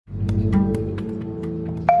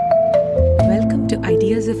to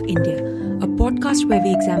Ideas of India, a podcast where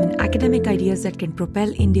we examine academic ideas that can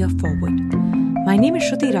propel India forward. My name is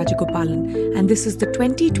Shruti Rajagopalan, and this is the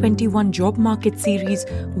 2021 Job Market series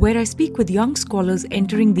where I speak with young scholars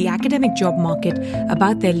entering the academic job market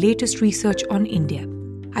about their latest research on India.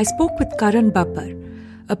 I spoke with Karan Babbar,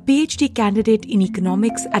 a PhD candidate in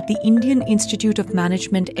economics at the Indian Institute of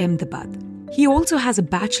Management, Ahmedabad. He also has a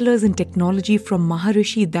bachelor's in technology from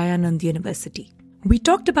Maharishi Dayanand University. We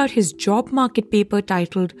talked about his job market paper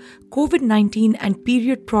titled COVID-19 and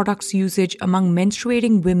Period Products Usage Among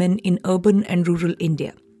Menstruating Women in Urban and Rural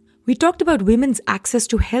India. We talked about women's access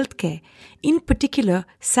to healthcare, in particular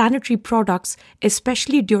sanitary products,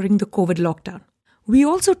 especially during the COVID lockdown. We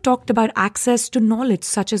also talked about access to knowledge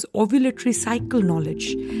such as ovulatory cycle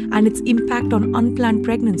knowledge and its impact on unplanned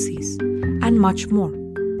pregnancies, and much more.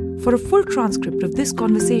 For a full transcript of this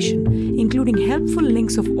conversation, including helpful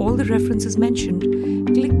links of all the references mentioned,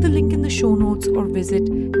 click the link in the show notes or visit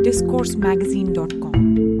discoursemagazine.com.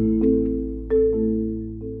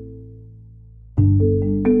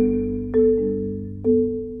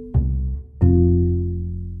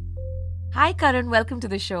 Hi Karan, welcome to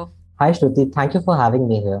the show. Hi Shruti, thank you for having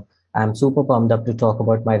me here. I'm super pumped up to talk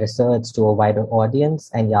about my research to a wider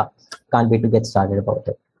audience, and can't wait to get started about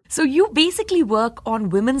it. So you basically work on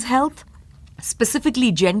women's health,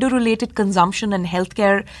 specifically gender-related consumption and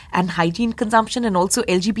healthcare and hygiene consumption, and also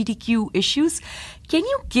LGBTQ issues. Can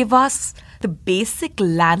you give us the basic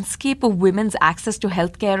landscape of women's access to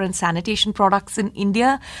healthcare and sanitation products in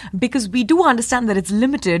India? Because we do understand that it's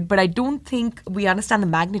limited, but I don't think we understand the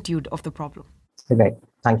magnitude of the problem. Right.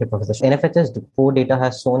 Thank you, Professor. NFHS 4 data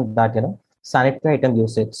has shown that, sanitary item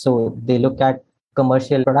usage. So they look at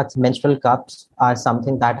commercial products. Menstrual cups are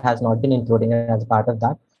something that has not been included as part of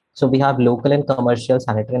that. So we have local and commercial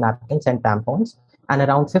sanitary napkins and tampons, and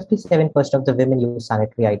around 57% of the women use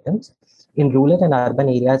sanitary items. In rural and urban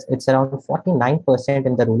areas, it's around 49%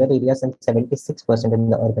 in the rural areas and 76% in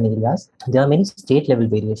the urban areas. There are many state level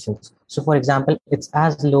variations. So for example, it's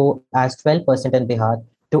as low as 12% in Bihar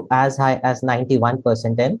to as high as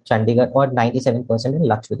 91% in Chandigarh or 97% in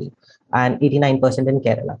Lakshadweep and 89% in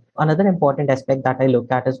Kerala. Another important aspect that I look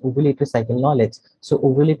at is ovulatory cycle knowledge. So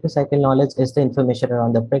ovulatory cycle knowledge is the information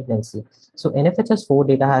around the pregnancy. So NFHS 4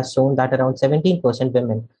 data has shown that around 17%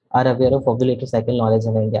 women are aware of ovulatory cycle knowledge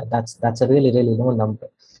in India. That's a really, really low number.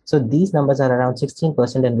 So these numbers are around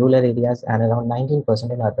 16% in rural areas and around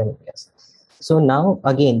 19% in urban areas. So now,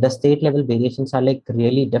 again, the state level variations are like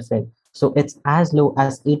really different. So it's as low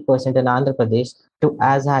as 8% in Andhra Pradesh to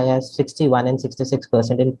as high as 61 and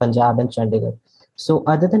 66% in Punjab and Chandigarh. So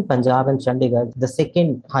other than Punjab and Chandigarh, the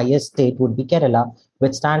second highest state would be Kerala,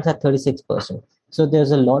 which stands at 36%. So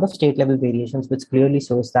there's a lot of state level variations, which clearly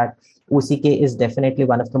shows that OCK is definitely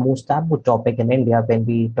one of the most taboo topic in India when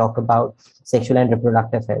we talk about sexual and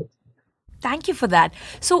reproductive health. Thank you for that.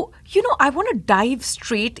 So, I want to dive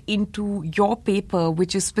straight into your paper,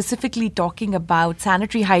 which is specifically talking about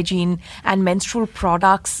sanitary hygiene and menstrual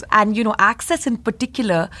products and, access in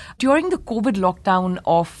particular during the COVID lockdown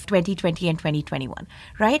of 2020 and 2021,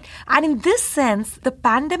 right? And in this sense, the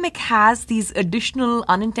pandemic has these additional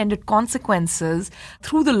unintended consequences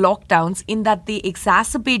through the lockdowns in that they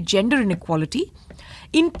exacerbate gender inequality,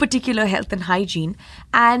 in particular health and hygiene,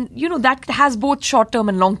 and, that has both short-term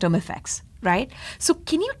and long-term effects. Right? So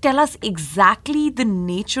can you tell us exactly the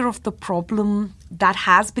nature of the problem that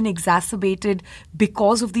has been exacerbated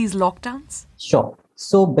because of these lockdowns? Sure.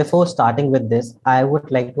 So before starting with this, I would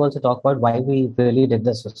like to also talk about why we really did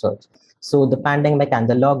this research. So the pandemic and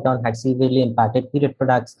the lockdown had severely impacted period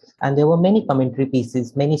products, and there were many commentary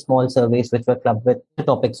pieces, many small surveys which were clubbed with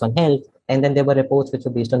topics on health, and then there were reports which were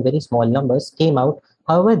based on very small numbers came out.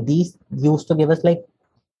 However, these used to give us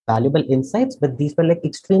valuable insights, but these were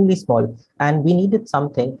extremely small, and we needed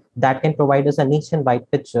something that can provide us a nationwide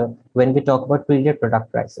picture when we talk about period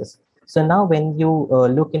product crisis. So now when you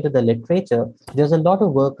look into the literature, there's a lot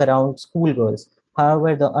of work around schoolgirls.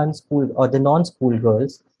 However, the unschooled or the non-school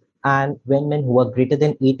girls and women who are greater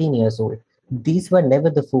than 18 years old, these were never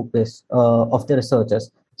the focus of the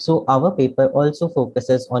researchers. So our paper also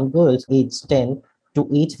focuses on girls age 10 to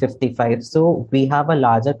age 55. So we have a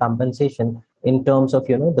larger compensation in terms of,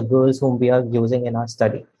 the girls whom we are using in our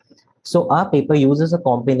study. So our paper uses a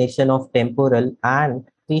combination of temporal and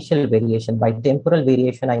spatial variation. By temporal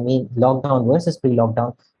variation, I mean lockdown versus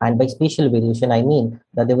pre-lockdown. And by spatial variation, I mean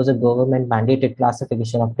that there was a government mandated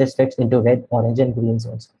classification of districts into red, orange, and green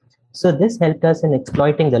zones. So this helped us in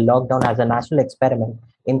exploiting the lockdown as a national experiment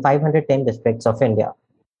in 510 districts of India.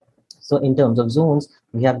 So in terms of zones,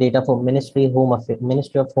 we have data for Ministry of Home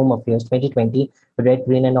Affairs 2020, red,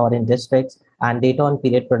 green, and orange districts. and data on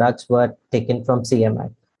period products were taken from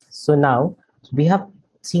CMI. So now we have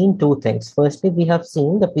seen two things. Firstly, we have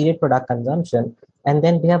seen the period product consumption, and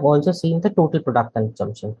then we have also seen the total product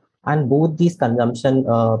consumption. And both these consumption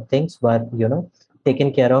things were,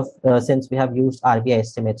 taken care of since we have used RBI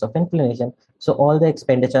estimates of inflation. So all the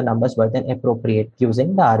expenditure numbers were then appropriate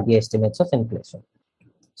using the RBI estimates of inflation.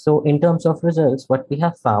 So in terms of results, what we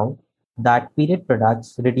have found that period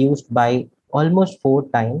products reduced by almost 4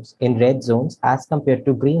 times in red zones as compared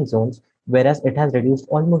to green zones, whereas it has reduced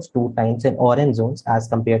almost 2 times in orange zones as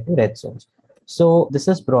compared to red zones. So this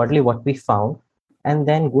is broadly what we found. And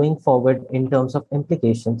then going forward in terms of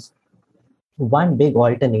implications, one big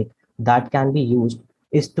alternate that can be used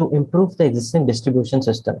is to improve the existing distribution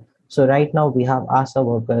system. So right now we have ASA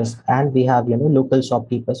workers and we have local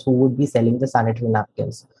shopkeepers who would be selling the sanitary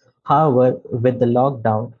napkins. However, with the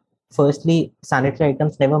lockdown, firstly, sanitary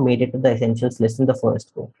items never made it to the essentials list in the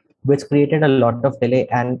first go, which created a lot of delay,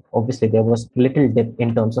 and obviously there was little dip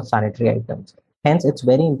in terms of sanitary items. Hence, it's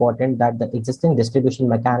very important that the existing distribution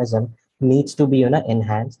mechanism needs to be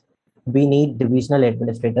enhanced. We need divisional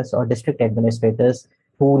administrators or district administrators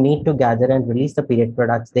who need to gather and release the period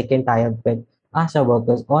products. They can tie up with ASHA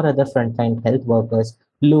workers or other frontline health workers,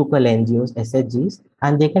 local NGOs, SHGs,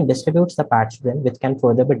 and they can distribute the patch to them, which can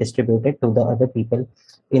further be distributed to the other people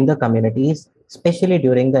in the communities, especially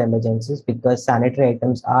during the emergencies, because sanitary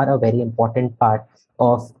items are a very important part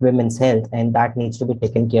of women's health, and that needs to be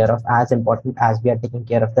taken care of as important as we are taking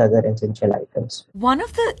care of the other essential items. One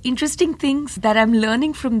of the interesting things that I'm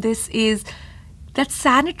learning from this is that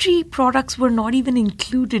sanitary products were not even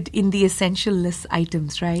included in the essential list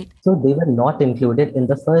items, right? So they were not included in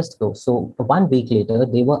the first go. So 1 week later,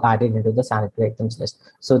 they were added into the sanitary items list.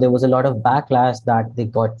 So there was a lot of backlash that they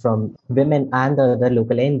got from women and the other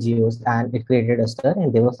local NGOs, and it created a stir,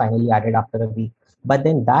 and they were finally added after a week. But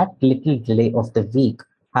then that little delay of the week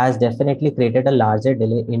has definitely created a larger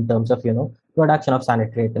delay in terms of, production of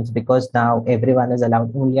sanitary items, because now everyone is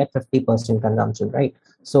allowed only at 50% consumption, right?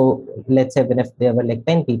 So let's say even if there were like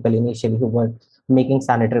 10 people initially who were making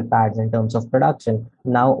sanitary pads in terms of production,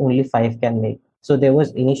 now only 5 can make. So there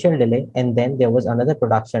was initial delay, and then there was another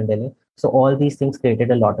production delay. So all these things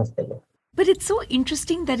created a lot of delay. But it's so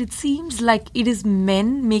interesting that it seems like it is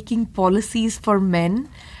men making policies for men,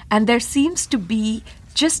 and there seems to be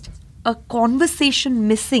just a conversation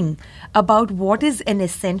missing about what is an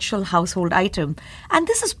essential household item. And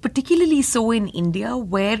this is particularly so in India,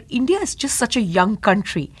 where India is just such a young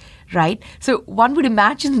country, right? So one would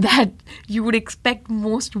imagine that you would expect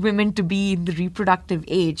most women to be in the reproductive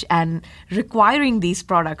age and requiring these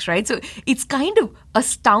products, right? So it's kind of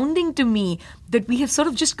astounding to me that we have sort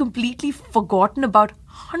of just completely forgotten about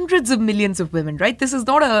hundreds of millions of women, right? This is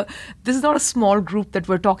not a small group that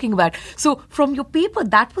we're talking about. So from your paper,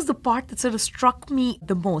 that was the part that sort of struck me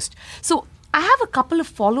the most. So I have a couple of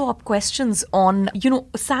follow-up questions on,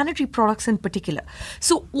 sanitary products in particular.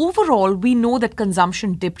 So overall, we know that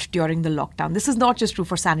consumption dipped during the lockdown. This is not just true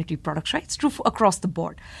for sanitary products, right? It's true across the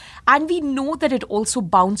board. And we know that it also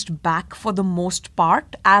bounced back for the most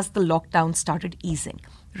part as the lockdown started easing,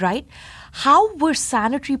 right? How were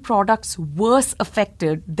sanitary products worse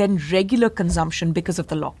affected than regular consumption because of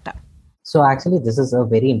the lockdown? So actually, this is a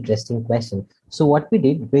very interesting question. So what we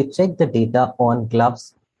did, we checked the data on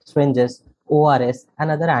gloves, syringes, ORS,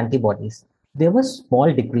 and other antibodies. There was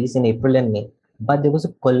small decrease in April and May, but there was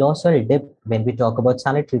a colossal dip when we talk about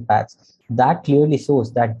sanitary pads. That clearly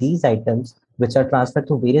shows that these items, which are transferred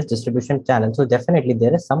through various distribution channels, so definitely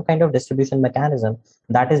there is some kind of distribution mechanism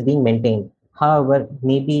that is being maintained. However,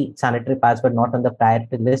 maybe sanitary pads were not on the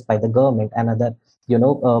priority list by the government and other,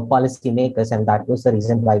 policy makers, and that was the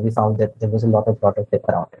reason why we found that there was a lot of dip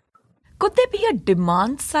around it. Could there be a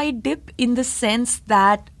demand side dip in the sense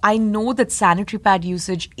that I know that sanitary pad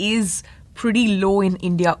usage is pretty low in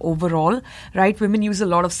India overall, right? Women use a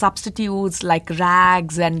lot of substitutes like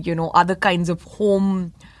rags and, other kinds of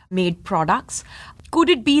home-made products. Could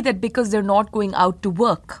it be that because they're not going out to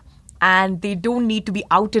work and they don't need to be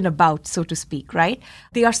out and about, so to speak, right?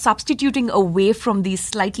 They are substituting away from these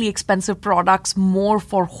slightly expensive products more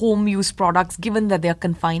for home use products, given that they're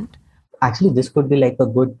confined? Actually, this could be like a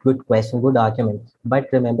good question, good argument. But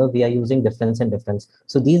remember, we are using difference and difference.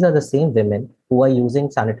 So these are the same women who are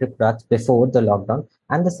using sanitary products before the lockdown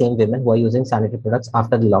and the same women who are using sanitary products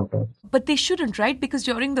after the lockdown. But they shouldn't, right? Because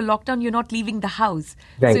during the lockdown, you're not leaving the house.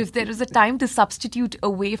 Right. So if there is a time to substitute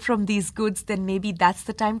away from these goods, then maybe that's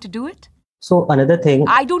the time to do it? So another thing,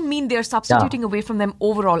 I don't mean they're yeah, substituting away from them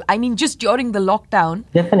overall. I mean, just during the lockdown,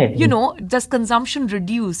 definitely. does consumption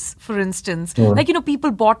reduce, for instance? Hmm. Like, people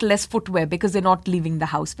bought less footwear because they're not leaving the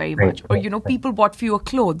house very Right, much. Or, right, right. people bought fewer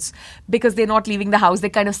clothes because they're not leaving the house. They're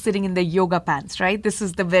kind of sitting in their yoga pants, right? This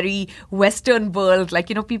is the very Western world. Like,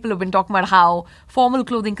 people have been talking about how formal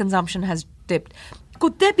clothing consumption has dipped.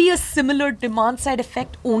 Could there be a similar demand side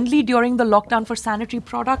effect only during the lockdown for sanitary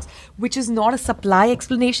products, which is not a supply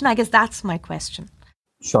explanation? I guess that's my question.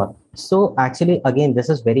 Sure. So actually, again, this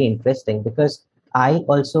is very interesting because I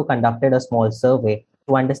also conducted a small survey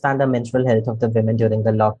to understand the menstrual health of the women during the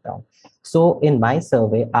lockdown. So in my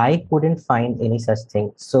survey, I couldn't find any such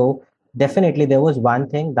thing. So definitely there was one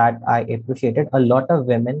thing that I appreciated. A lot of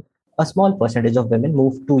women, a small percentage of women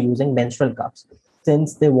moved to using menstrual cups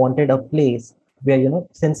since they wanted a place where,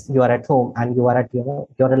 since you are at home and you are at, your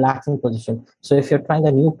relaxing position. So if you're trying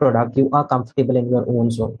a new product, you are comfortable in your own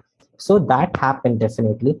zone. So that happened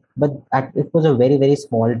definitely, but it was a very, very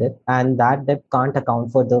small dip, and that dip can't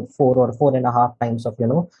account for the 4 or 4.5 times of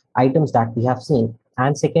items that we have seen.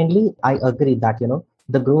 And secondly, I agree that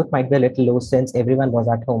the growth might be a little low since everyone was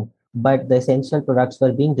at home, but the essential products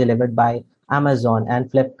were being delivered by Amazon and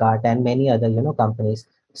Flipkart and many other companies.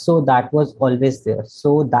 So that was always there.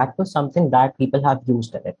 So that was something that people have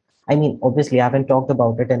used in it. I mean, obviously, I haven't talked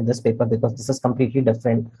about it in this paper because this is completely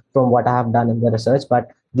different from what I have done in the research, but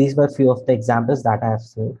these were few of the examples that I have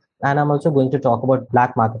seen. And I'm also going to talk about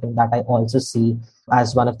black marketing that I also see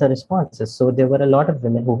as one of the responses. So there were a lot of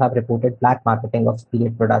women who have reported black marketing of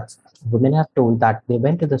period products. Women have told that they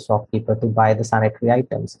went to the shopkeeper to buy the sanitary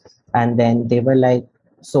items. And then they were like,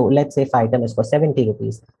 so let's say if item is for 70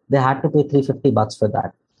 rupees, they had to pay 350 bucks for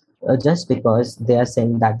that. Just because they are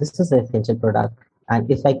saying that this is an essential product. And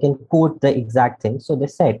if I can quote the exact thing, so they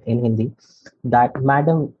said in Hindi that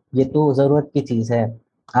madam ये तो जरूरत की चीज है,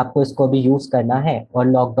 आपको इसको अभी use करना है और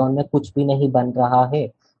लॉकडाउन में कुछ भी नहीं बन रहा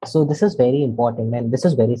है. So this is very important and this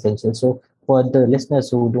is very essential. So for the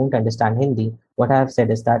listeners who don't understand Hindi, what I have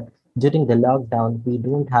said is that during the lockdown we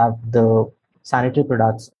don't have the sanitary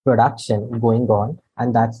products production going on,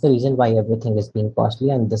 and that's the reason why everything is being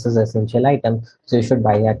costly, and this is an essential item, so you should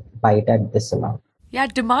buy it at this amount. Yeah,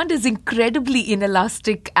 demand is incredibly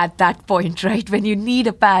inelastic at that point, right? When you need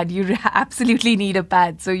a pad, you absolutely need a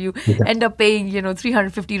pad. So you end up paying,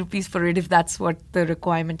 350 rupees for it if that's what the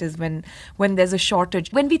requirement is when there's a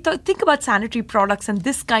shortage. When we think about sanitary products and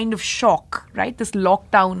this kind of shock, right? This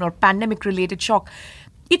lockdown or pandemic related shock,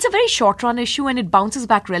 it's a very short run issue and it bounces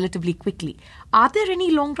back relatively quickly. Are there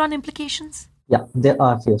any long run implications? Yeah, there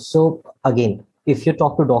are few. So again, if you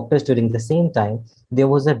talk to doctors during the same time, there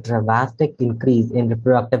was a dramatic increase in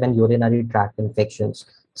reproductive and urinary tract infections.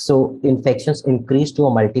 So infections increased to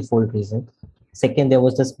a multifold reason. Second, there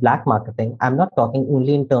was this black marketing. I'm not talking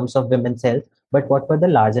only in terms of women's health, but what were the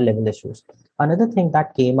larger level issues? Another thing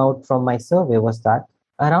that came out from my survey was that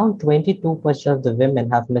around 22% of the women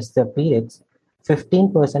have missed their periods.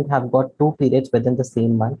 15% have got two periods within the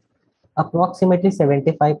same month. Approximately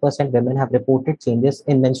 75% women have reported changes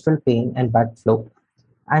in menstrual pain and blood flow,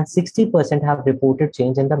 and 60% have reported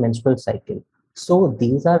change in the menstrual cycle. So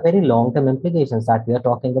these are very long-term implications that we are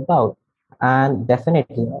talking about, and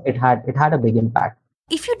definitely it had a big impact.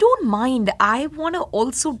 If you don't mind, I want to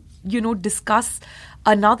also, discuss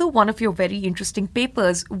another one of your very interesting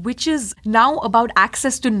papers, which is now about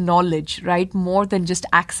access to knowledge, right? More than just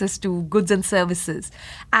access to goods and services.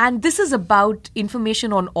 And this is about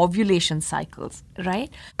information on ovulation cycles,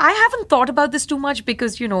 right? I haven't thought about this too much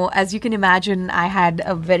because, as you can imagine, I had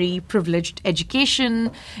a very privileged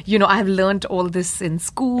education. I have learned all this in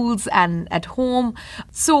schools and at home.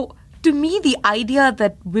 So to me, the idea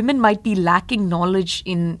that women might be lacking knowledge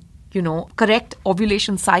in, correct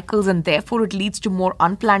ovulation cycles and therefore it leads to more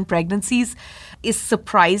unplanned pregnancies is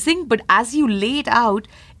surprising. But as you lay it out,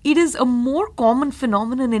 it is a more common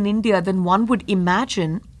phenomenon in India than one would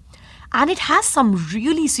imagine. And it has some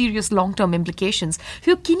really serious long-term implications.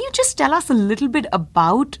 So can you just tell us a little bit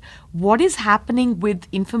about what is happening with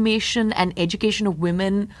information and education of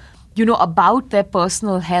women, about their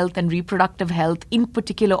personal health and reproductive health, in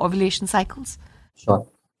particular ovulation cycles? Sure.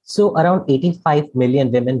 So around 85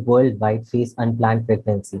 million women worldwide face unplanned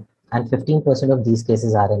pregnancy, and 15% of these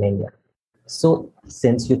cases are in India. So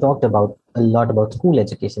since you talked about a lot about school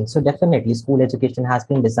education, so definitely school education has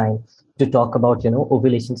been designed to talk about,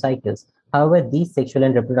 ovulation cycles. However, these sexual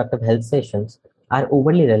and reproductive health sessions are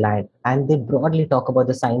overly reliant and they broadly talk about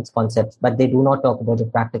the science concepts, but they do not talk about the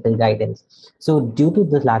practical guidance. So due to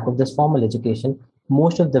the lack of this formal education,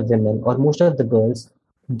 most of the women or most of the girls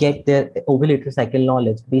get their ovulatory cycle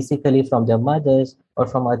knowledge basically from their mothers or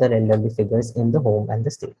from other elderly figures in the home and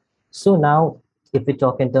the state. So now, if we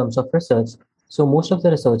talk in terms of research, so most of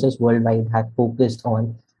the researchers worldwide have focused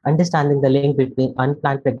on understanding the link between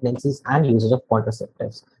unplanned pregnancies and usage of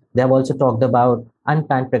contraceptives. They have also talked about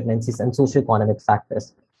unplanned pregnancies and socioeconomic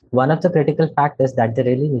factors. One of the critical factors that they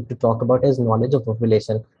really need to talk about is knowledge of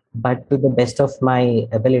ovulation. But to the best of my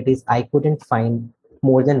abilities, I couldn't find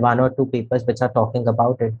more than one or two papers which are talking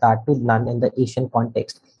about it, that too none in the Asian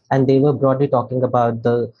context. And they were broadly talking about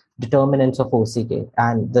the determinants of OCK,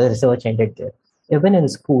 and the research ended there. Even in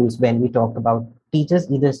schools, when we talk about,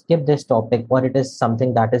 teachers either skip this topic or it is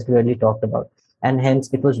something that is really talked about. And hence,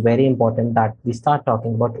 it was very important that we start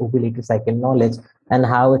talking about ovulatory cycle knowledge and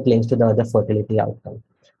how it links to the other fertility outcome.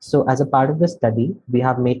 So, as a part of the study, we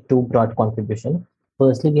have made two broad contributions.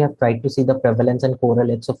 Firstly, we have tried to see the prevalence and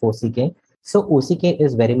correlates of OCK. So, OCK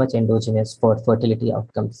is very much endogenous for fertility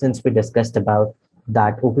outcomes. Since we discussed about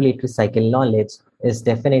that ovulatory cycle knowledge is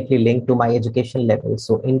definitely linked to my education level.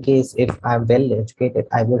 So, in case if I'm well educated,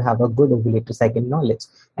 I would have a good ovulatory cycle knowledge,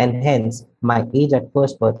 and hence my age at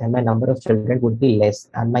first birth and my number of children would be less,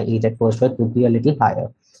 and my age at first birth would be a little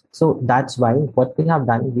higher. So that's why what we have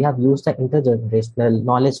done, we have used the intergenerational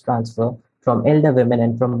knowledge transfer from elder women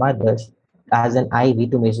and from mothers as an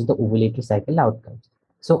IV to measure the ovulatory cycle outcomes.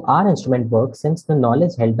 So our instrument works since the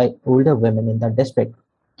knowledge held by older women in the district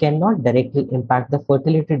cannot directly impact the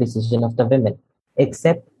fertility decision of the women,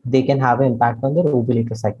 except they can have an impact on their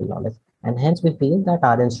ovulatory cycle knowledge. And hence we feel that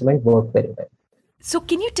our instrument work very well. So,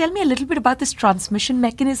 can you tell me a little bit about this transmission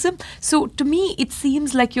mechanism? So, to me, it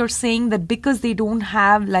seems like you're saying that because they don't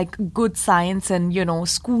have like good science and,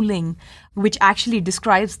 schooling, which actually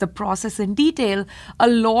describes the process in detail, a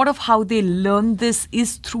lot of how they learn this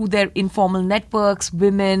is through their informal networks,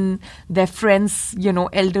 women, their friends,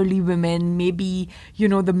 elderly women, maybe,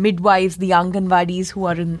 the midwives, the Anganwadis who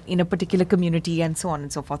are in a particular community and so on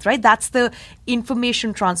and so forth, right? That's the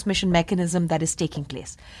information transmission mechanism that is taking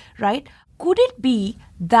place, right? Could it be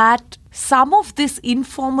that some of this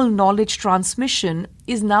informal knowledge transmission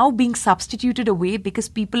is now being substituted away because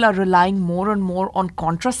people are relying more and more on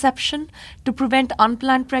contraception to prevent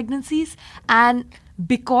unplanned pregnancies? And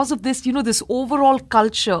because of this, this overall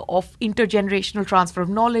culture of intergenerational transfer of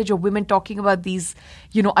knowledge, or women talking about these,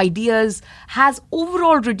 ideas, has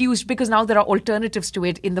overall reduced because now there are alternatives to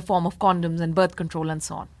it in the form of condoms and birth control and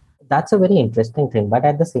so on. That's a very interesting thing. But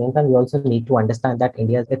at the same time, we also need to understand that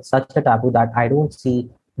India, it's such a taboo that I don't see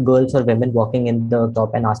girls or women walking in the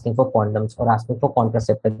shop and asking for condoms or asking for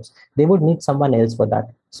contraceptives. They would need someone else for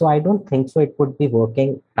that. So I don't think so it would be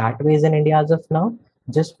working that ways in India as of now,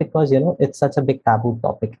 just because, it's such a big taboo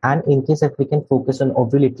topic. And in case if we can focus on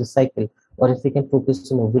ovulatory cycle, or if we can focus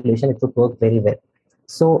on ovulation, it would work very well.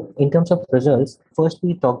 So in terms of results, first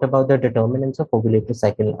we talked about the determinants of ovulatory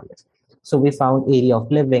cycle knowledge. So we found area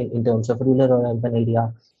of living in terms of rural or urban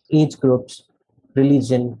area, age groups,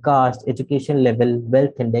 religion, caste, education level,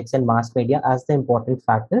 wealth index, and mass media as the important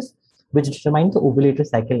factors which determine the ovulatory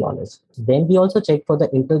cycle knowledge. Then we also check for the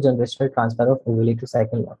intergenerational transfer of ovulatory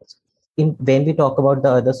cycle knowledge. When we talk about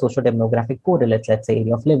the other socio-demographic correlates, let's say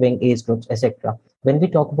area of living, age groups, etc., when we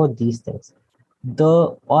talk about these things,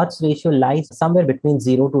 the odds ratio lies somewhere between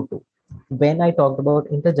 0 to 2. When I talked about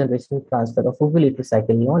intergenerational transfer of ovulatory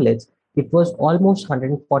cycle knowledge, it was almost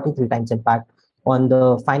 143 times impact on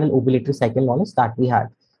the final ovulatory cycle knowledge that we had.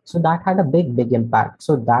 So that had a big impact.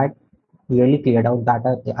 So that really cleared out that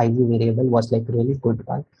the IV variable was like really good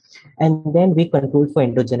one. And then we controlled for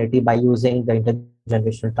endogeneity by using the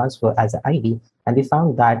intergenerational transfer as an IV. And we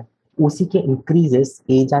found that OCK increases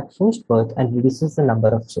age at first birth and reduces the number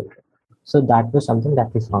of children. So that was something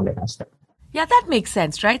that we found in our study. Yeah, that makes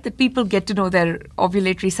sense, right? That people get to know their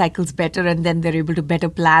ovulatory cycles better, and then they're able to better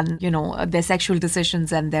plan, their sexual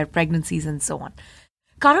decisions and their pregnancies and so on.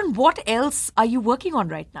 Karan, what else are you working on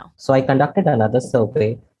right now? So I conducted another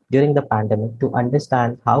survey during the pandemic to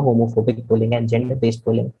understand how homophobic bullying and gender-based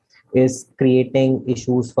bullying is creating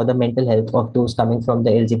issues for the mental health of those coming from the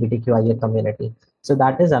LGBTQIA community. So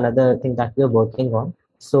that is another thing that we are working on.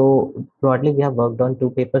 So broadly, we have worked on two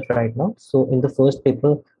papers right now. So in the first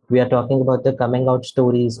paper, we are talking about the coming out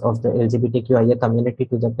stories of the LGBTQIA community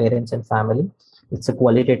to the parents and family. It's a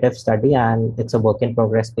qualitative study and it's a work in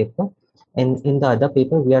progress paper. And in the other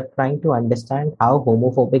paper, we are trying to understand how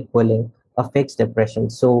homophobic bullying affects depression.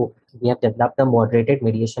 So we have developed a moderated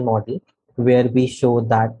mediation model where we show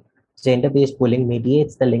that gender-based bullying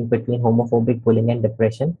mediates the link between homophobic bullying and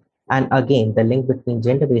depression. And again, the link between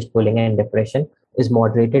gender-based bullying and depression is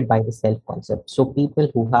moderated by the self-concept. So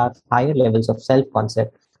people who have higher levels of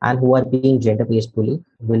self-concept and who are being gender-based bullied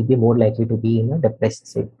will be more likely to be in a depressed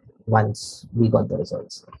state once we got the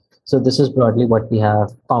results. So this is broadly what we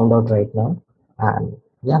have found out right now. And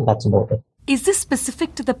Yeah, that's about it. Is this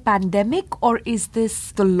specific to the pandemic, or is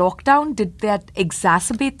this the lockdown? Did that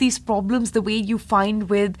exacerbate these problems the way you find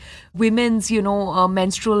with women's,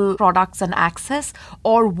 menstrual products and access?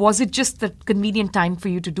 Or was it just the convenient time for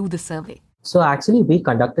you to do the survey? So actually, we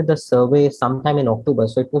conducted the survey sometime in October,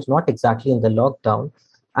 so it was not exactly in the lockdown.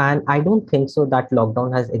 And I don't think so that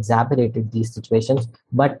lockdown has exacerbated these situations,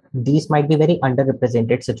 but these might be very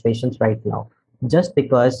underrepresented situations right now. Just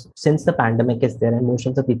because since the pandemic is there and most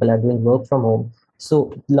of the people are doing work from home,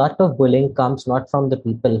 so a lot of bullying comes not from the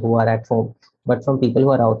people who are at home, but from people who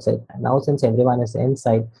are outside. And now, since everyone is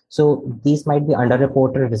inside, so these might be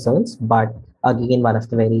underreported results, but again, one of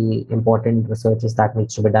the very important researches that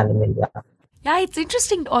needs to be done in India. Yeah, it's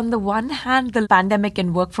interesting. On the one hand, the pandemic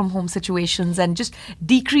and work from home situations and just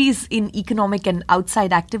decrease in economic and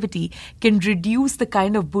outside activity can reduce the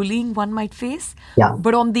kind of bullying one might face. Yeah.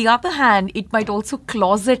 But on the other hand, it might also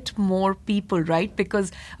closet more people, right?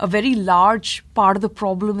 Because a very large part of the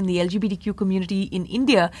problem in the LGBTQ community in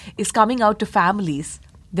India is coming out to families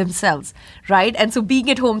themselves, right? And so being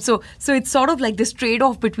at home, so it's sort of like this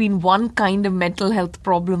trade-off between one kind of mental health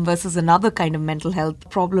problem versus another kind of mental health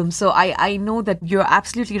problem. So I know that you're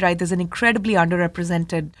absolutely right. There's an incredibly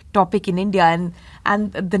underrepresented topic in India,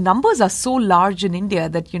 and the numbers are so large in India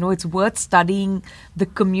that it's worth studying the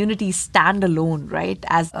community standalone, right,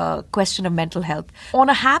 as a question of mental health. On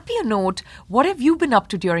a happier note, what have you been up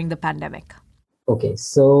to during the pandemic? Okay,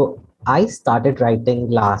 so I started writing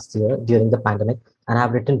last year during the pandemic, and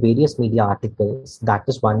I've written various media articles. That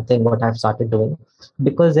is one thing what I've started doing,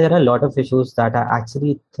 because there are a lot of issues that I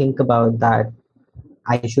actually think about that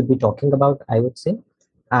I should be talking about, I would say.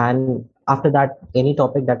 And after that, any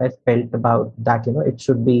topic that I felt about that, it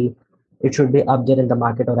should be up there in the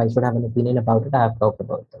market, or I should have an opinion about it, I have talked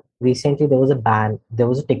about it. Recently there was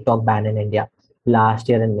a TikTok ban in India last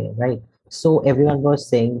year in May, right? So everyone was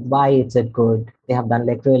saying, why is it good? They have done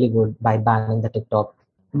like really good by banning the TikTok.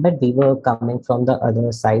 But we were coming from the other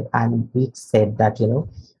side and we said that,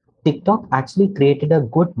 TikTok actually created a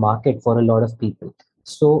good market for a lot of people.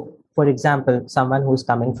 So, for example, someone who's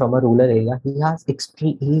coming from a rural area, he's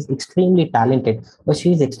extremely talented, or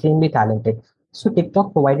she's extremely talented. So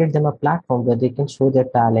TikTok provided them a platform where they can show their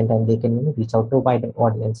talent and they can reach out to a wider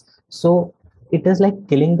audience. So it is like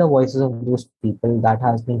killing the voices of those people that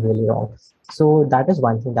has been really wrong. So that is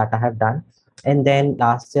one thing that I have done. And then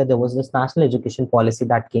last year there was this national education policy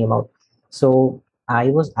that came out. So I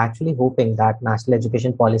was actually hoping that national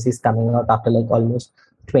education policy is coming out after like almost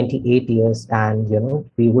 28 years, and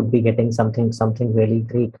we would be getting something really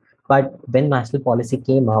great. But when national policy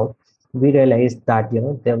came out, we realized that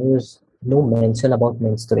there was no mention about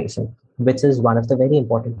menstruation, which is one of the very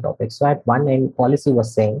important topics. So at one end, policy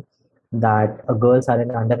was saying that girls are an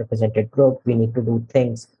underrepresented group. We need to do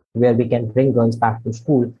things where we can bring girls back to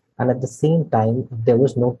school. And at the same time, there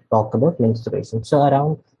was no talk about menstruation. So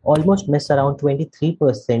almost miss around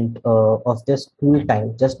 23% of their school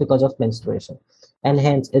time just because of menstruation. And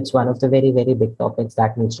hence, it's one of the very, very big topics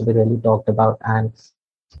that needs to be really talked about. And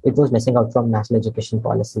it was missing out from national education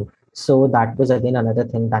policy. So that was again another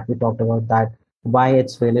thing that we talked about, that why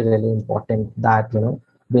it's really, really important that,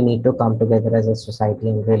 we need to come together as a society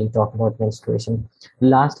and really talk about menstruation.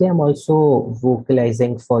 Lastly, I'm also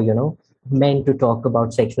vocalizing for, men to talk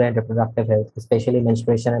about sexual and reproductive health, especially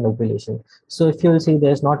menstruation and ovulation. So if you'll see,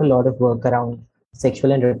 there's not a lot of work around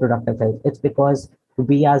sexual and reproductive health. It's because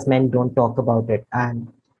we as men don't talk about it. And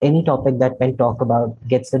any topic that men talk about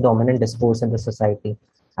gets the dominant discourse in the society.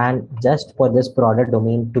 And just for this broader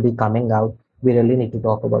domain to be coming out, we really need to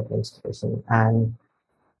talk about menstruation. And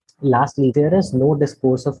lastly, there is no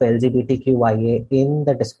discourse of LGBTQIA in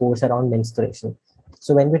the discourse around menstruation.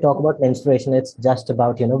 So when we talk about menstruation, it's just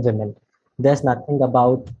about, women. There's nothing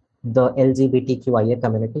about the LGBTQIA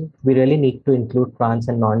community. We really need to include trans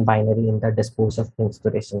and non-binary in the discourse of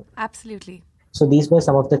menstruation. Absolutely. So these were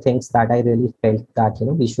some of the things that I really felt that,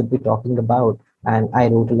 we should be talking about. And I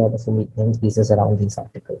wrote a lot of opinion pieces around these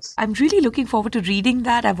articles. I'm really looking forward to reading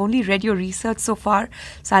that. I've only read your research so far,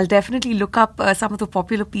 so I'll definitely look up some of the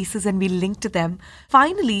popular pieces and we'll link to them.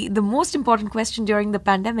 Finally, the most important question during the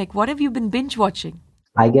pandemic, what have you been binge watching?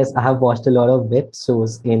 I guess I have watched a lot of web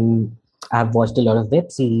shows I've watched a lot of web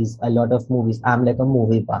series, a lot of movies. I'm like a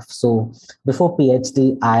movie buff. So before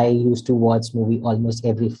PhD, I used to watch movie almost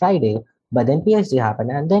every Friday. But then PhD happened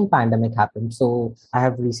and then pandemic happened. So I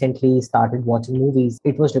have recently started watching movies.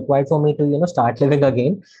 It was required for me to, start living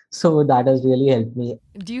again. So that has really helped me.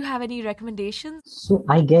 Do you have any recommendations? So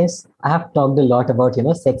I guess I have talked a lot about,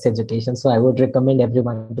 sex education. So I would recommend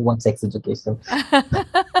everyone to watch Sex Education.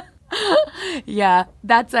 Yeah,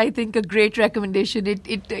 that's, I think, a great recommendation.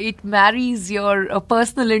 It marries your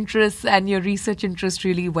personal interests and your research interest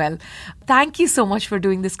really well. Thank you so much for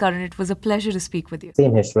doing this, Karan. It was a pleasure to speak with you.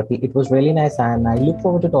 Same here, Shruti. It was really nice, and I look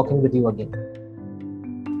forward to talking with you again.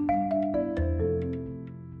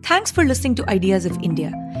 Thanks for listening to Ideas of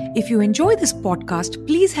India. If you enjoy this podcast,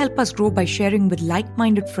 please help us grow by sharing with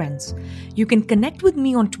like-minded friends. You can connect with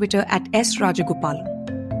me on Twitter at @SRajagopalan.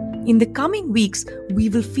 In the coming weeks, we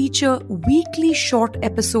will feature weekly short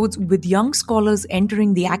episodes with young scholars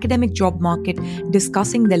entering the academic job market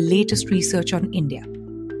discussing their latest research on India.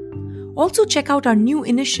 Also, check out our new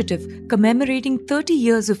initiative commemorating 30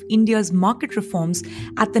 years of India's market reforms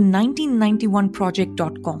at the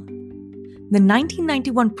 1991project.com. The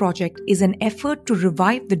 1991 Project is an effort to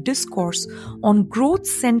revive the discourse on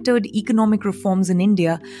growth-centered economic reforms in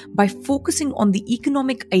India by focusing on the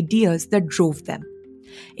economic ideas that drove them.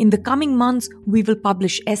 In the coming months, we will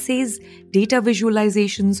publish essays, data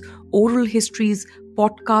visualizations, oral histories,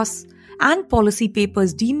 podcasts, and policy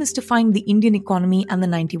papers demystifying the Indian economy and the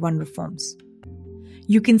 91 reforms.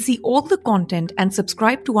 You can see all the content and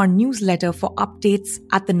subscribe to our newsletter for updates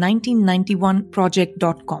at the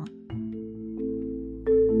 1991project.com.